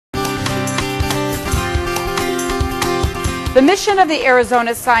The mission of the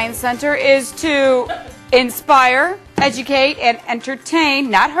Arizona Science Center is to inspire, educate, and entertain,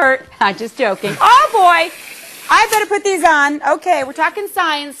 not hurt. I'm just joking. Oh, boy. I better put these on. Okay, we're talking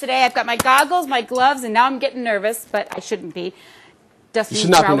science today. I've got my goggles, my gloves, and now I'm getting nervous, but I shouldn't be. Dustin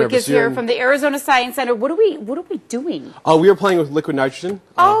Growick is here from the Arizona Science Center. What are we doing? We are playing with liquid nitrogen.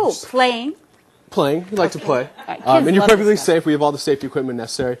 Playing? Playing. We like to play. Right, and you're perfectly safe. We have all the safety equipment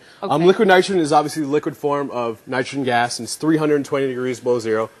necessary. Okay. Liquid nitrogen is obviously the liquid form of nitrogen gas, and it's 320 degrees below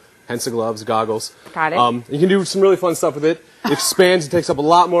zero, hence the gloves, goggles. Got it. You can do some really fun stuff with it. It expands. It takes up a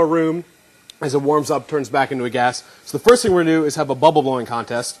lot more room. As it warms up, turns back into a gas. So the first thing we're going to do is have a bubble blowing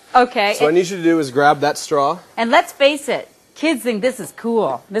contest. Okay. So what I need you to do is grab that straw. And let's face it, kids think this is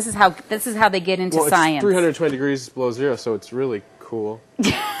cool. This is how they get into science. It's 320 degrees below zero, so it's really cool.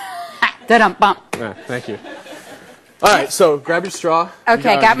 Da-dum-bum. Yeah, thank you. All right, so grab your straw.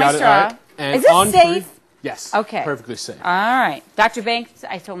 Okay, got my straw. Right. And is this safe? Yes. Okay. Perfectly safe. All right. Dr. Banks,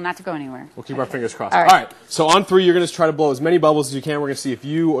 I told him not to go anywhere. We'll keep our fingers crossed. All right. All right. So on three, you're going to try to blow as many bubbles as you can. We're going to see if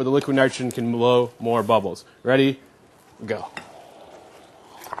you or the liquid nitrogen can blow more bubbles. Ready? Go.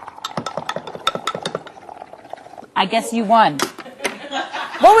 I guess you won.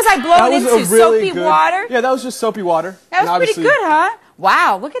 What was I blowing into? Really soapy water? Yeah, that was just soapy water. That was pretty good, huh?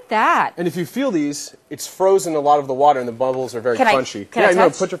 Wow, look at that. And if you feel these, it's frozen a lot of the water, and the bubbles are very crunchy. Can I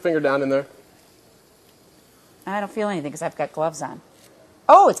touch? Put your finger down in there. I don't feel anything because I've got gloves on.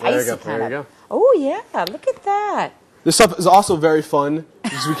 Oh, it's icy kind of. There you go. Oh, yeah. Look at that. This stuff is also very fun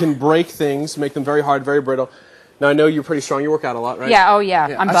because we can break things, make them very hard, very brittle. Now, I know you're pretty strong. You work out a lot, right? Yeah, oh,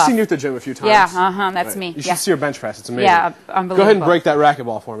 yeah. I'm buff. I've seen you at the gym a few times. Yeah, that's me. You should see your bench press. It's amazing. Yeah, unbelievable. Go ahead and break that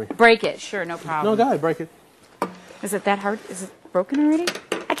racquetball for me. Break it. Sure, no problem. No, go ahead. Break it. Is it that hard? Is it broken already?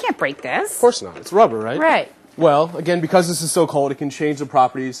 I can't break this. Of course not. It's rubber, right? Right. Well, again, because this is so cold, it can change the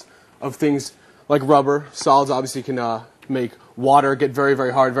properties of things like rubber. Solids obviously can make water get very,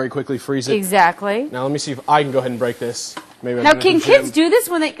 very hard very quickly, freeze it. Exactly. Now, let me see if I can go ahead and break this. Maybe now, can kids do this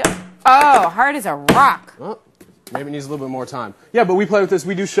when they go? Oh, hard as a rock. Well, maybe it needs a little bit more time. Yeah, but we play with this.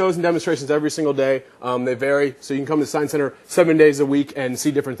 We do shows and demonstrations every single day. They vary, so you can come to the Science Center 7 days a week and see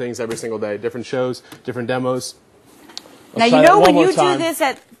different things every single day. Different shows, different demos. Now, you know when you do this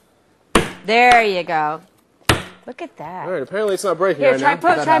at... There you go. Look at that. All right, apparently it's not breaking Here, right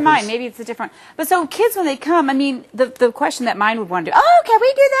now. try mine. Maybe it's a different... But so kids, when they come, I mean, the question that mine would want to do, oh, can we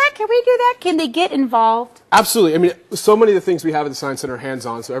do that? Can we do that? Can they get involved? Absolutely. I mean, so many of the things we have at the Science Center are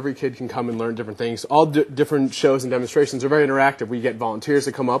hands-on, so every kid can come and learn different things. All different shows and demonstrations are very interactive. We get volunteers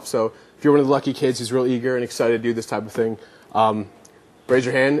that come up, so if you're one of the lucky kids who's real eager and excited to do this type of thing, raise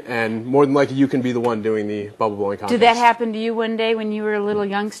your hand, and more than likely you can be the one doing the bubble blowing contest. Did that happen to you one day when you were a little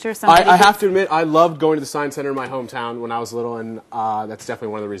youngster? I have to admit, I loved going to the Science Center in my hometown when I was little, and that's definitely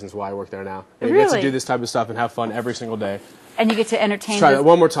one of the reasons why I work there now. And you get to do this type of stuff and have fun every single day. And you get to entertain. Let's try that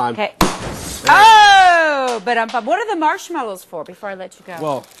one more time. Okay. Oh, but what are the marshmallows for? Before I let you go.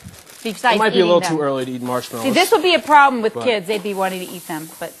 Well, besides it might be a little them. too early to eat marshmallows. See, this would be a problem with kids. They'd be wanting to eat them,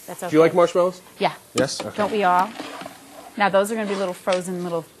 but that's okay. Do you like marshmallows? Yeah. Yes. Okay. Don't we all? Now those are going to be little frozen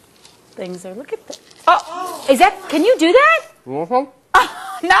little things there. Look at that. Oh, is that? Can you do that? Mm-hmm.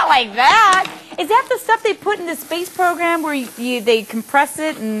 Oh, not like that. Is that the stuff they put in the space program where they compress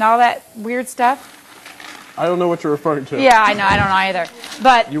it and all that weird stuff? I don't know what you're referring to. Yeah, I know. I don't know either.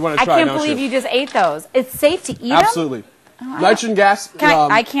 But you want to I try, can't believe you just ate those. It's safe to eat them? Absolutely. Nitrogen gas.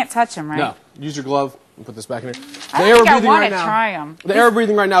 I can't touch them, right? No. Use your glove and put this back in here. I want to try them. The air we're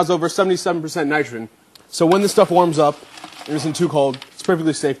breathing right now is over 77% nitrogen. So when this stuff warms up, it isn't too cold, it's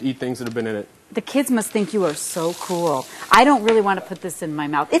perfectly safe to eat things that have been in it. The kids must think you are so cool. I don't really want to put this in my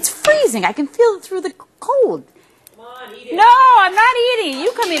mouth. It's freezing. I can feel it through the cold. Come on, eat it. No, I'm not eating.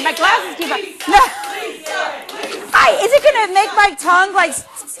 You come in. My glasses keep on. No. Is it going to make my tongue like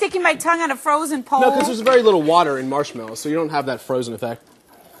sticking my tongue on a frozen pole? No, because there's very little water in marshmallows, so you don't have that frozen effect.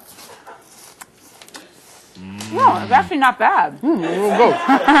 No, it's actually not bad.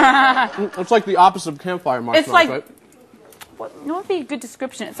 It's like the opposite of campfire marshmallows, it's like, right? What would be a good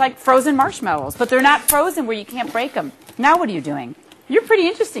description? It's like frozen marshmallows, but they're not frozen where you can't break them. Now what are you doing? You're pretty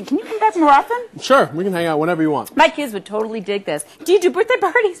interesting. Can you come back more often? Sure, we can hang out whenever you want. My kids would totally dig this. Do you do birthday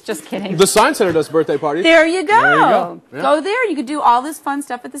parties? Just kidding. The Science Center does birthday parties. There you go. There you go. Yeah. Go there. You could do all this fun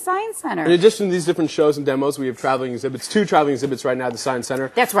stuff at the Science Center. In addition to these different shows and demos, we have traveling exhibits, 2 traveling exhibits right now at the Science Center.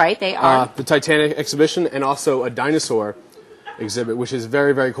 That's right, they are. The Titanic exhibition and also a dinosaur exhibit, which is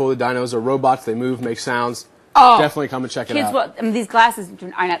very, very cool. The dinos are robots. They move, make sounds. Oh, definitely come and check it out. Well, these glasses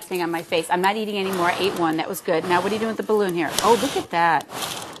are not staying on my face. I'm not eating anymore. I ate one. That was good. Now what are you doing with the balloon here? Oh, look at that.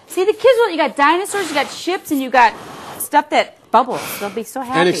 See, the kids, you got dinosaurs, you got ships, and you got stuff that bubbles. They'll be so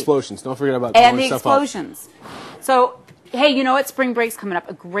happy. And explosions. Don't forget about and blowing the stuff up. explosions. So hey, you know what? Spring break's coming up.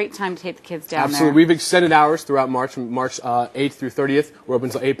 A great time to take the kids down Absolutely. there. We've extended hours throughout March, from March 8th through 30th. We're open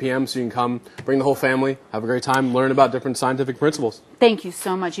until 8 p.m., so you can come, bring the whole family, have a great time, learn about different scientific principles. Thank you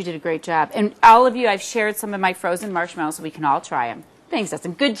so much. You did a great job. And all of you, I've shared some of my frozen marshmallows so we can all try them. Thanks,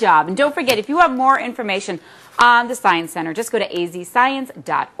 Dustin. Good job. And don't forget, if you want more information on the Science Center, just go to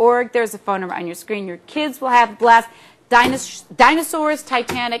azscience.org. There's a phone number on your screen. Your kids will have a blast. Dinosaurs,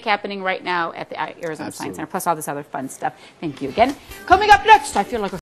 Titanic happening right now at the Arizona Science Center, plus all this other fun stuff. Thank you again. Coming up next, I feel like a